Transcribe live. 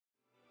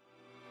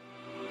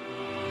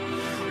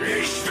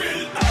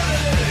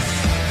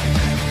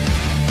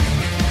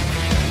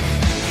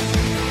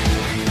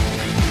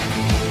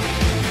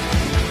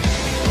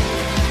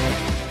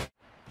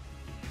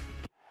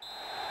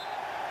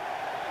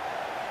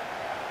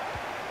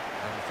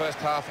And the first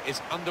half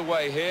is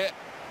underway here.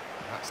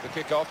 That's the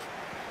kick-off.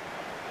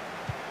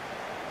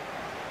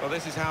 Well,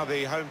 this is how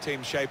the home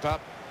team shape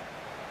up.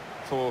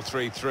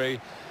 4-3-3.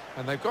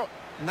 And they've got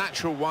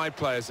natural wide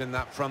players in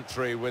that front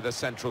three with a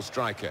central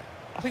striker.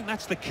 I think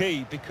that's the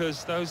key,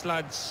 because those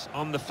lads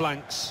on the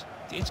flanks,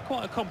 it's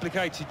quite a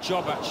complicated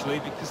job actually,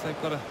 because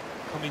they've got to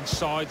come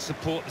inside,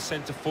 support the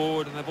centre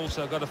forward, and they've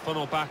also got to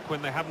funnel back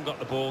when they haven't got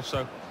the ball,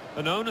 so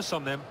an onus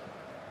on them.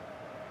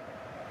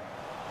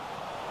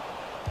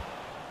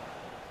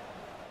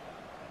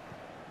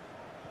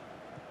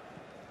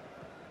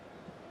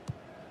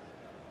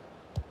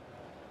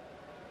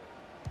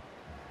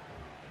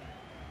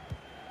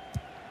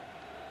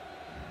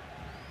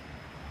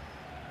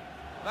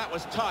 That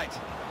was tight,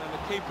 and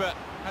the keeper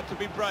had to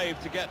be brave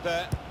to get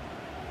there.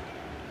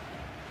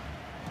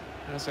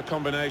 That's a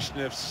combination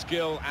of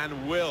skill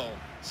and will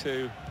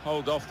to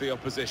hold off the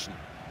opposition.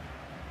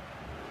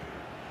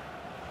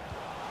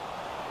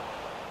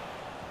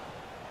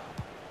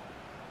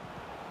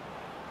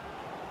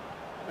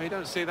 Well, you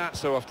don't see that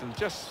so often,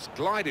 just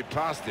glided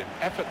past him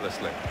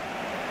effortlessly.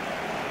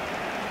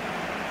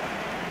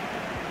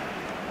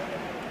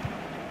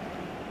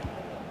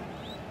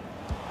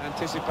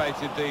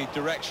 Anticipated the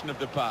direction of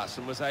the pass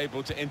and was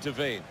able to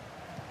intervene.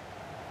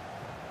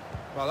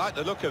 Well, I like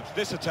the look of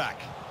this attack.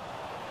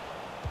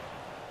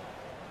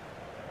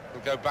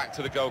 We'll go back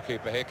to the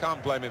goalkeeper here,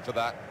 can't blame him for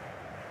that.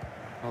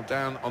 Well,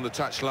 down on the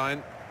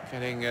touchline,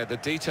 getting the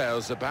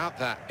details about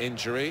that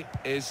injury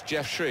is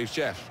Jeff Shreves.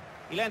 Jeff.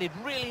 He landed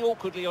really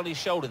awkwardly on his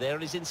shoulder there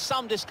and is in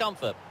some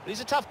discomfort. But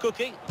he's a tough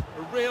cookie.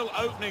 A real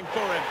opening for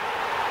him.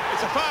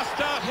 It's a fast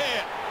start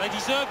here. They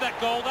deserve that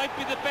goal. They'd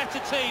be the better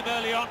team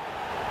early on.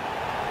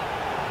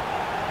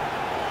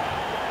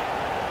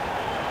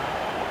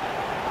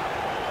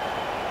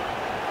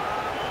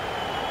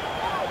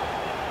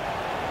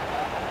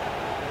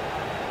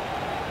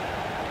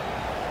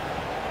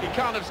 He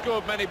can't have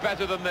scored many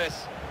better than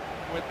this,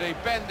 with the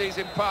bend he's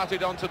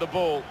imparted onto the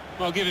ball.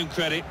 Well, give him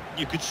credit.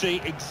 You could see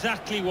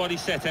exactly what he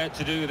set out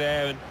to do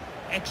there and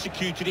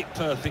executed it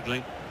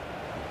perfectly.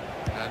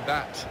 And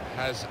that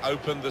has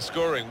opened the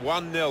scoring.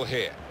 1-0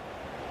 here.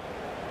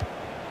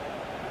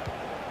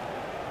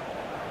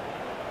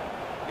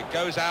 It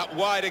goes out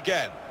wide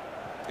again.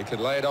 He can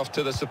lay it off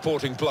to the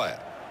supporting player.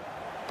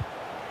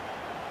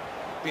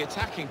 The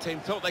attacking team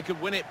thought they could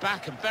win it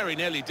back and very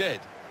nearly did.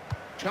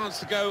 Chance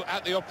to go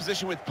at the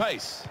opposition with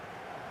pace.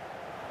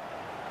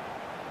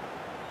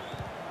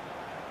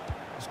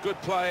 It's good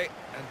play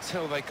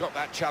until they got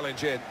that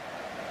challenge in.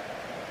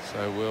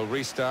 So we'll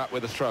restart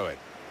with a throw-in.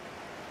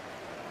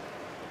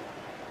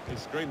 He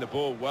screened the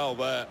ball well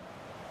there.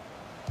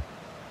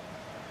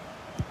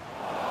 It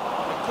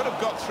could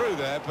have got through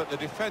there, but the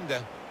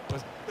defender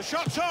was... The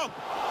shot's on!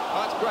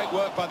 That's great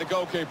work by the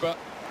goalkeeper.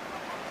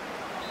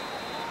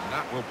 And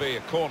that will be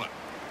a corner.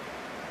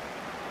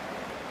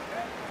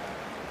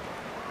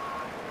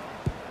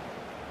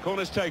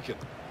 Corner's taken.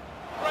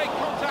 Great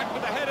contact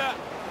with the header.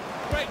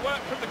 Great work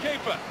from the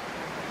keeper.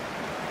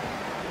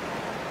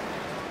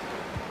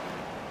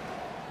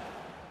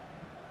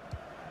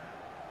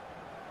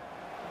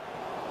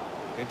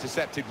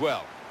 Intercepted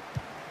well.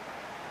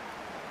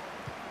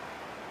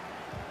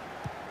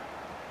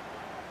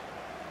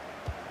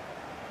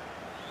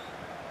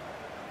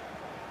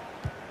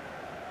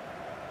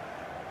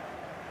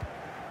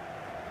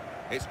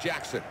 It's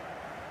Jackson.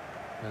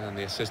 And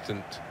the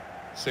assistant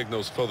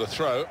signals for the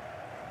throw.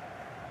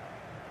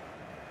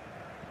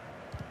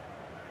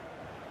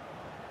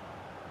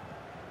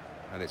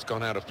 And it's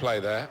gone out of play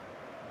there.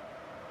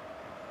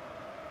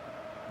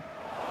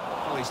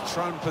 Well, he's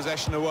thrown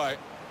possession away.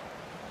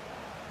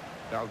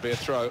 That'll be a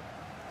throw.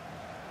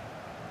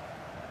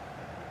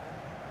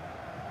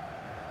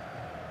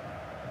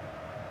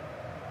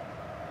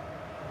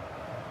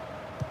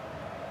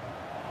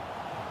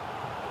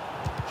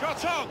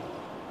 Shot on!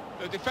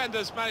 The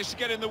defenders managed to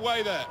get in the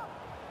way there.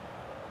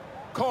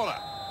 Corner.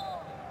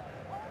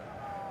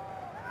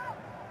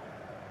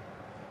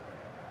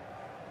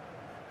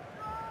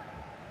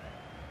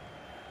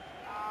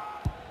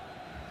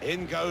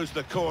 In goes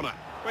the corner.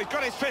 Well, he's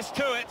got his fist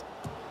to it.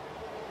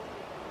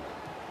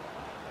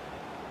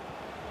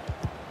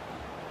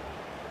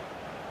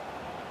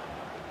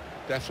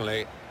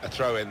 Definitely a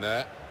throw in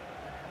there.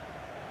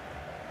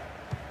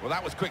 Well,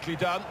 that was quickly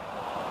done.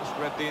 Just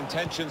read the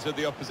intentions of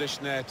the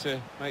opposition there to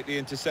make the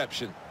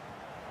interception.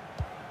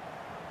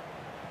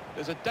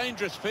 There's a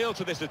dangerous feel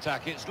to this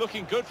attack. It's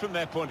looking good from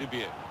their point of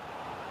view.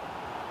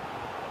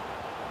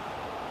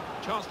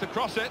 Chance to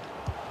cross it.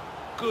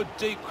 Good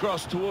deep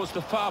cross towards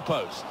the far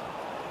post.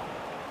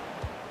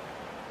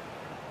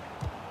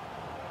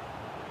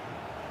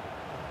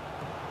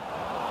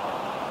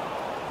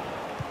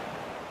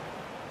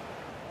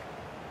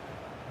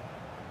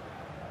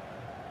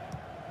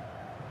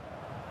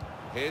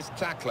 Here's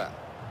Tackler.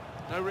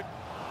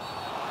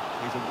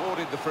 He's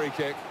awarded the free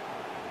kick.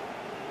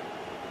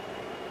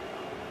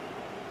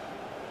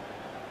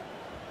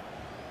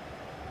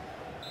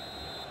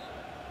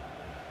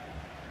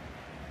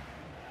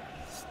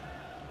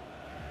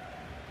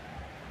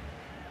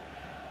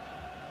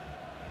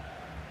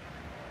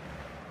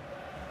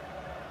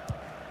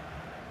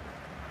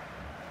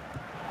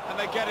 And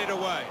they get it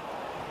away.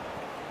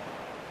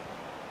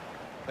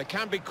 They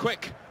can be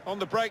quick on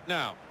the break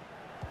now.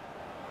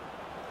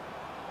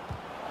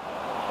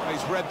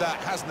 He's read that,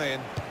 hasn't he?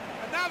 And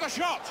now the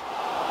shot!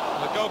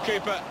 And the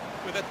goalkeeper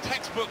with a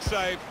textbook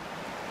save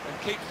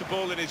and keeps the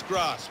ball in his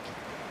grasp.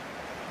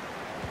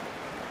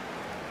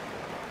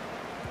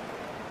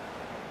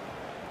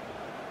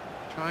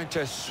 Trying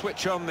to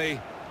switch on the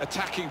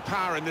attacking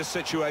power in this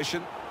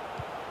situation.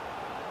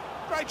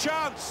 Great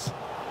chance!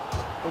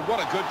 But what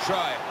a good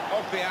try,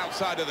 off the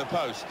outside of the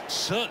post.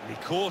 Certainly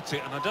caught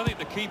it, and I don't think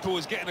the keeper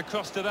was getting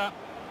across to that.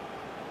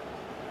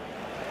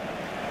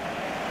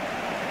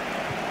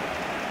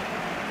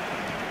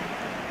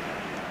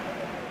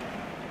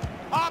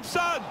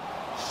 Hobson!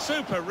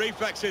 Super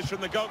reflexes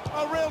from the goal.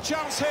 A real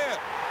chance here.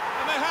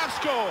 And they have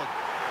scored.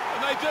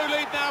 And they do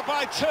lead now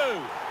by 2.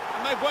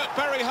 And they've worked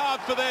very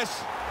hard for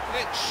this.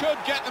 It should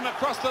get them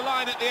across the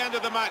line at the end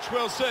of the match,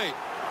 we'll see.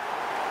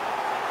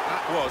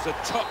 That was a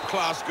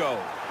top-class goal.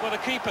 Well, the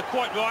keeper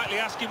quite rightly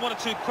asking 1 or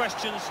 2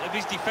 questions of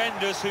his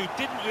defenders who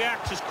didn't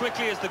react as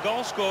quickly as the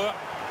goal scorer.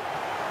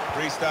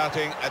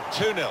 Restarting at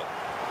 2-0.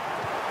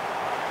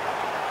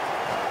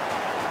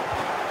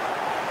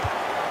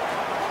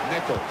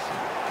 Nichols.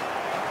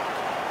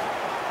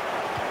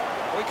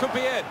 We could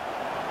be in.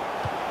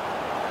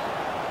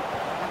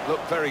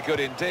 Looked very good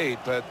indeed,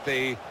 but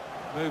the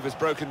move has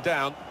broken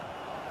down.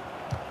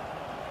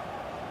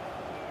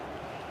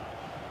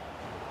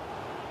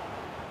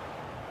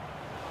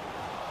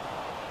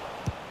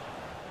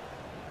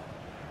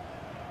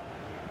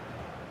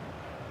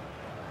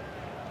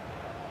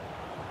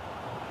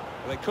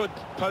 They could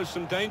pose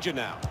some danger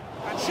now.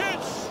 And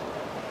shoots!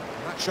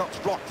 And that shot's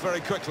blocked very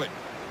quickly.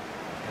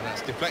 And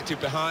that's deflected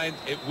behind.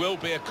 It will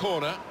be a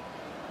corner.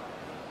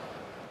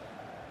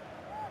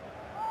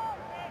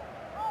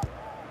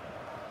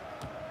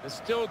 There's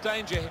still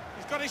danger.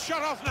 He's got his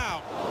shot off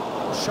now.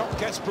 The shot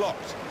gets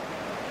blocked.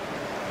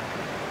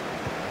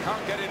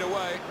 Can't get it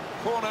away.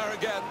 Corner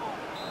again.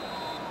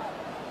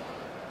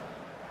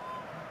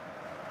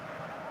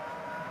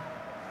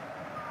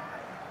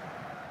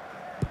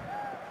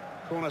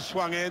 Corner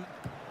swung in.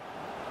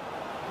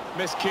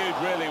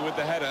 Miscued, really, with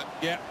the header.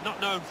 Yeah, not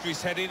known for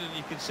his heading, and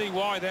you can see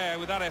why there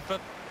with that effort.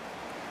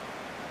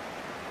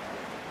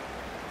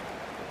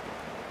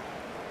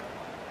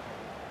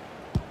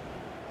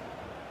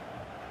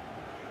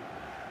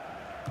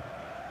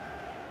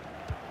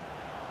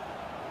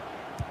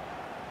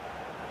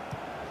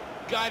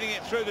 Guiding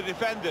it through the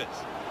defenders.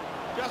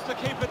 Just to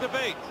keep it to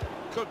beat.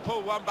 Could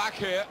pull one back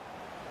here.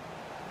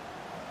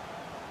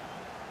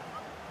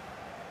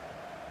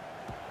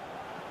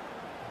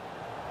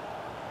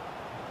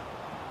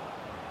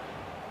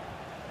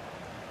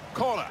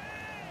 Corner.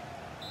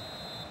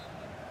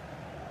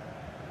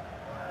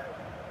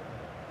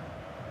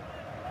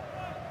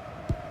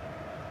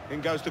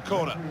 In goes the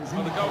corner.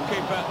 Well, the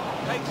goalkeeper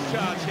takes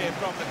charge here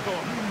from the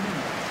corner.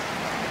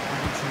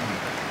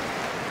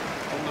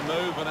 On the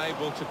move and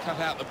able to cut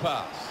out the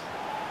pass.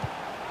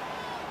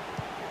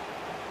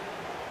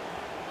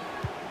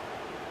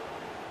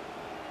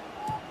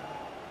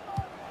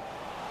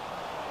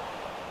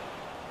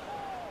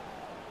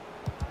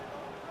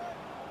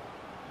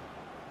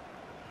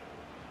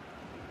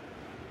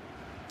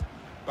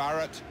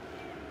 Barrett.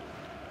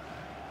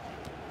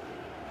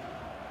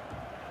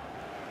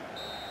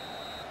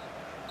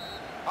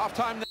 Half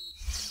time.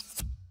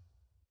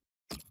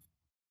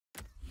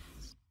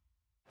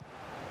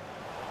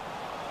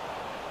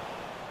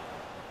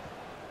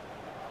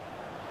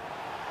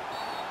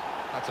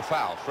 That's a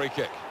foul, free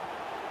kick.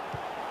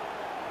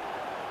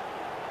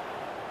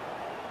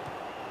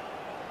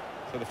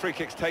 So the free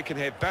kick's taken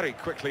here very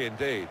quickly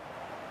indeed.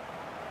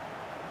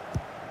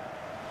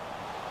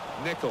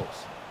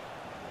 Nichols.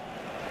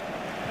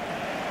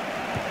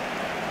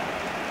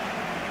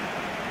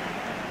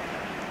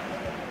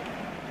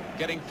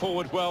 Getting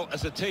forward well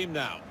as a team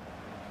now.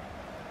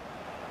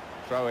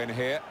 Throw in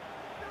here.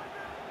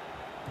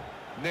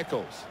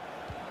 Nichols.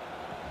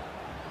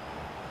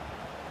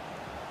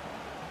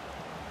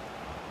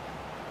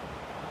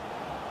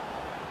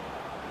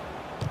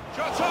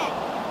 Shot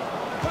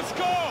up! To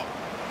score!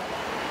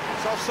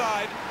 It's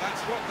offside.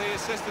 That's what the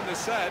assistant has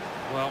said.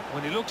 Well,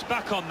 when he looks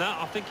back on that,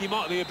 I think he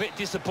might be a bit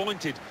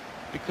disappointed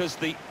because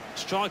the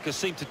striker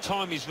seemed to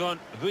time his run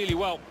really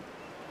well.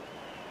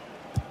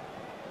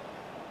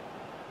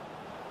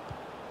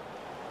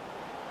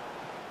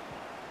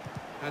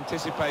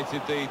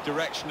 Anticipated the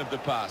direction of the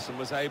pass and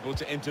was able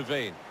to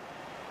intervene.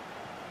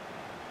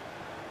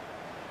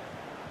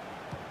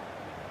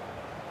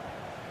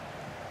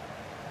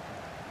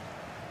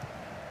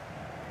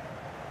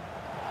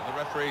 And the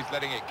referee's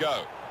letting it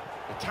go.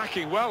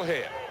 Attacking well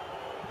here.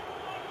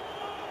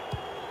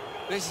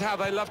 This is how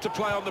they love to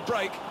play on the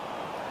break.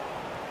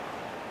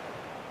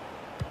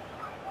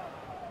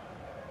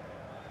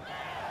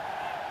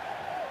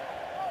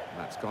 And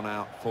that's gone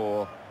out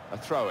for a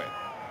throw-in.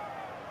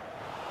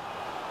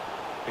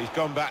 He's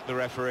gone back, the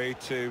referee,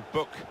 to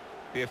book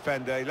the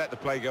offender. He let the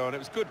play go on. It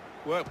was good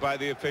work by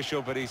the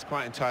official, but he's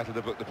quite entitled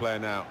to book the player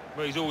now.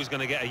 Well, he's always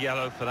going to get a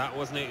yellow for that,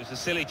 wasn't it? It was a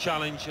silly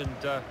challenge,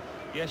 and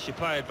yes, you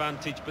play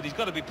advantage, but he's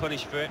got to be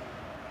punished for it.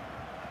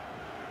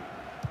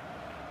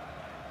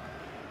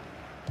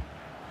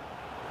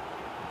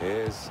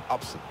 Here's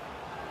Upson.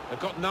 They've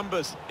got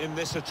numbers in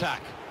this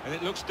attack, and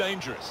it looks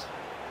dangerous.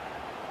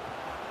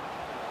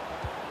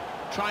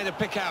 Trying to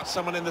pick out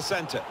someone in the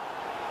centre.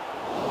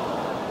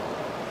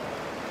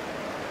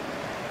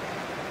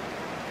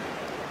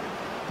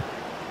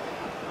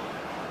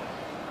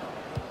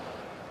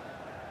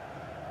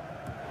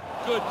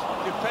 Good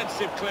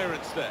defensive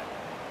clearance there.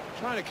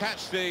 Trying to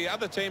catch the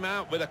other team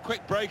out with a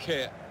quick break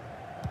here.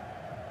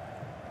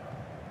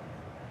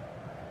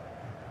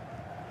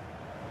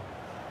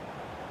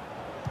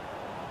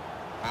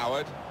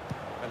 Howard.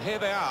 And here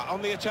they are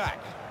on the attack.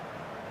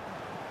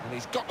 And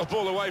he's got the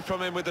ball away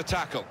from him with the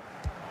tackle.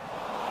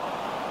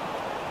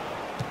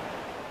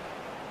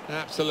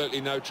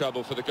 Absolutely no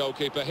trouble for the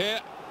goalkeeper here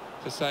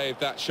to save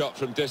that shot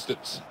from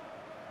distance.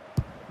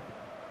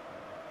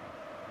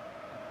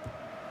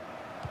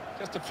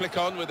 Just a flick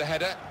on with the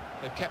header.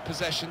 They've kept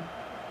possession.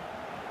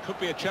 Could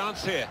be a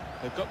chance here.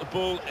 They've got the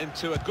ball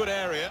into a good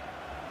area.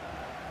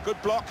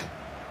 Good block.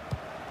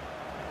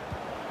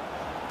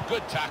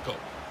 Good tackle.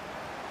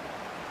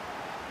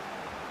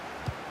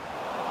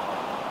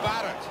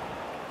 Barrett.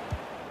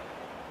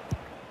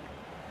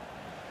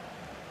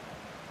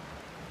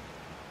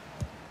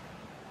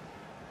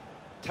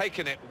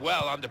 Taken it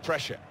well under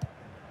pressure.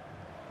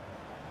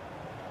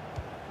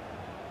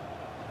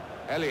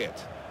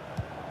 Elliott.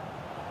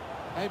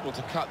 Able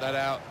to cut that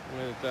out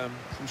with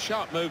some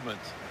sharp movement.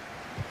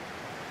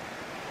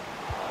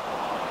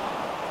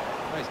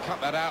 He's cut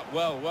that out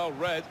well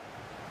read.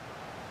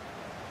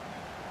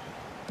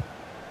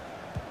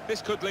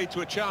 This could lead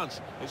to a chance.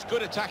 It's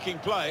good attacking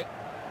play.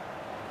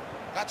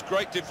 That's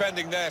great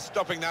defending there,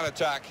 stopping that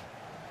attack.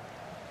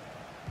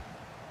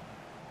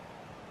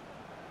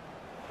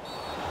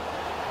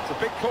 It's a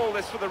big call,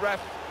 this, for the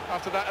ref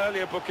after that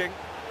earlier booking.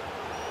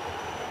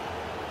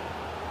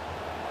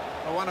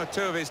 Well, one or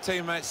two of his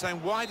teammates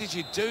saying, why did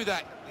you do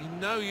that? You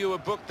know you were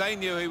booked. They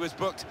knew he was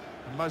booked.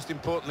 And most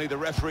importantly, the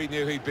referee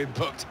knew he'd been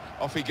booked.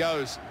 Off he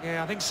goes.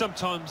 Yeah, I think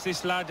sometimes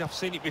this lad, I've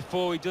seen it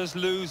before, he does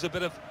lose a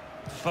bit of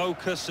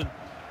focus and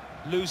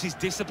lose his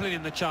discipline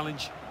in the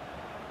challenge.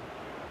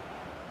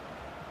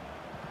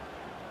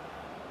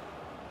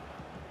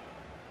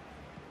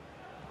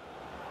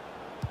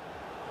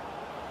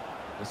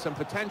 There's some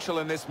potential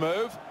in this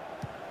move.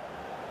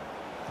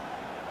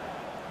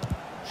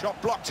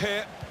 Shot blocked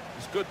here. It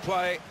was good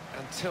play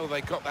until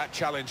they got that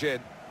challenge in.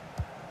 And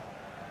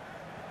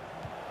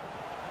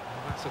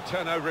that's a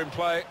turnover in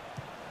play.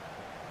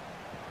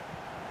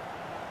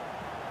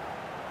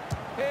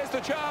 Here's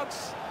the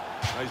chance.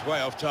 Oh, he's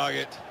way off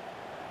target.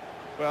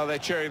 Well, they're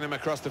cheering them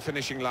across the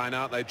finishing line,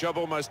 aren't they? Job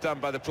almost done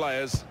by the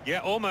players. Yeah,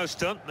 almost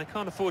done. They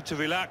can't afford to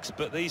relax,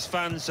 but these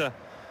fans are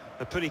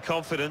pretty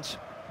confident.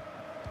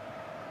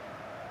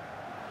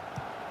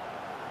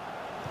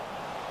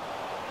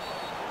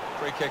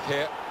 Free kick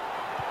here.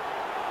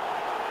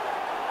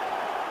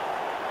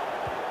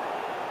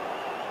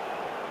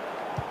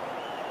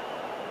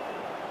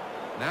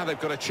 Now they've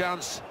got a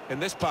chance in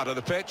this part of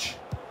the pitch.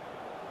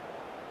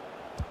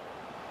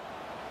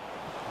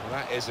 Well,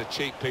 that is a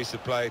cheap piece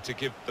of play to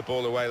give the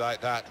ball away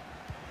like that.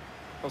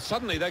 Well,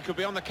 suddenly they could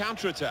be on the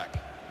counter-attack.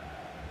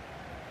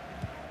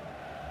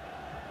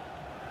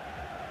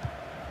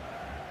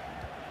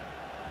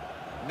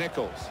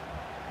 Nichols.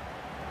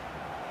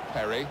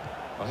 Perry.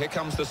 Well, here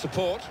comes the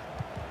support.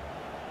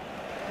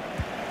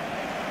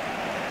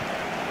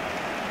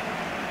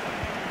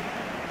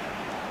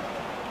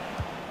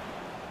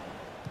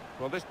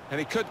 Well, and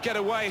he could get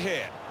away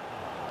here.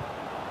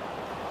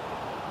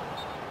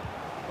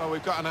 Well,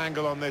 we've got an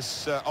angle on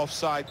this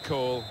offside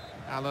call,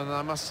 Alan, and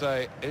I must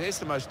say it is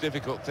the most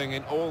difficult thing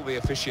in all the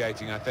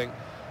officiating, I think.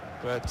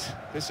 But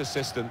this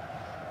assistant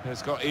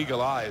has got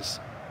eagle eyes.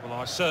 Well,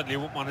 I certainly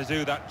wouldn't want to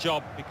do that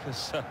job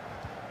because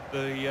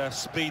the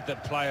speed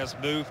that players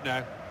move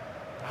now,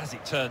 as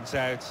it turns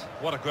out,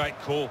 what a great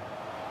call.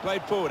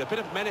 Played forward, a bit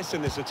of menace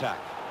in this attack.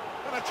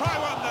 Gonna try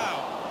one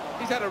now.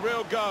 He's had a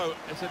real go.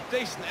 It's a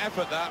decent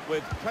effort, that,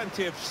 with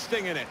plenty of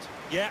sting in it.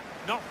 Yeah,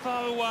 not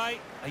far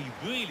away. He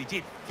really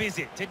did fizz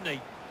it, didn't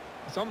he?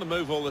 He's on the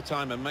move all the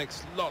time and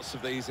makes lots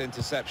of these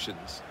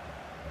interceptions.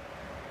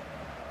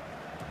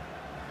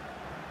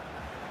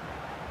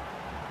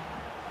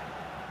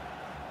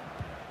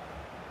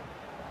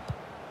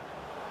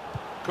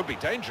 Could be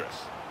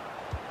dangerous.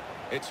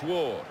 It's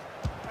Ward.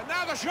 And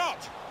now the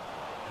shot!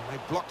 And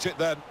they blocked it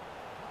then.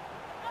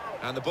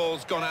 And the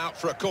ball's gone out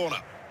for a corner.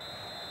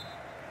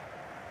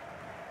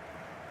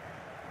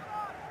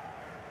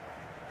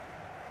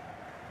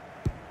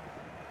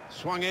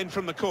 Swung in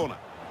from the corner.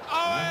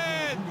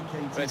 Oh,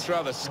 in! But it's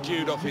rather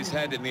skewed off his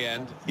head in the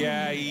end.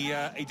 Yeah,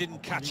 he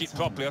didn't catch it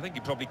properly. I think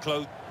he probably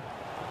closed.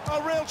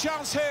 Oh, real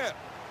chance here.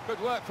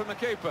 Good work from the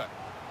keeper.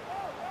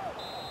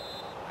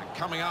 And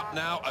coming up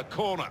now, a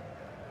corner.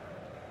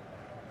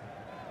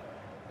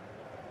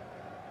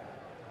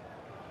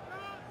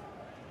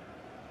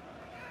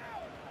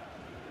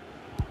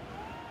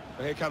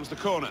 So here comes the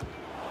corner.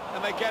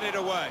 And they get it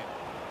away.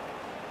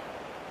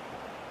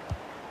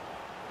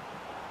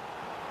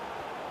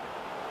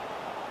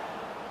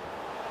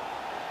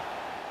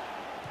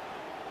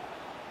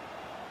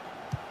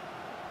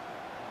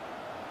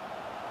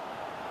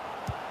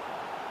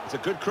 It's a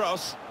good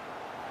cross.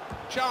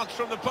 Chance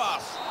from the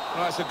pass.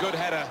 Well, that's a good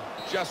header,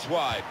 just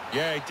wide.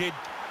 Yeah, he did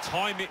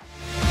time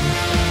it.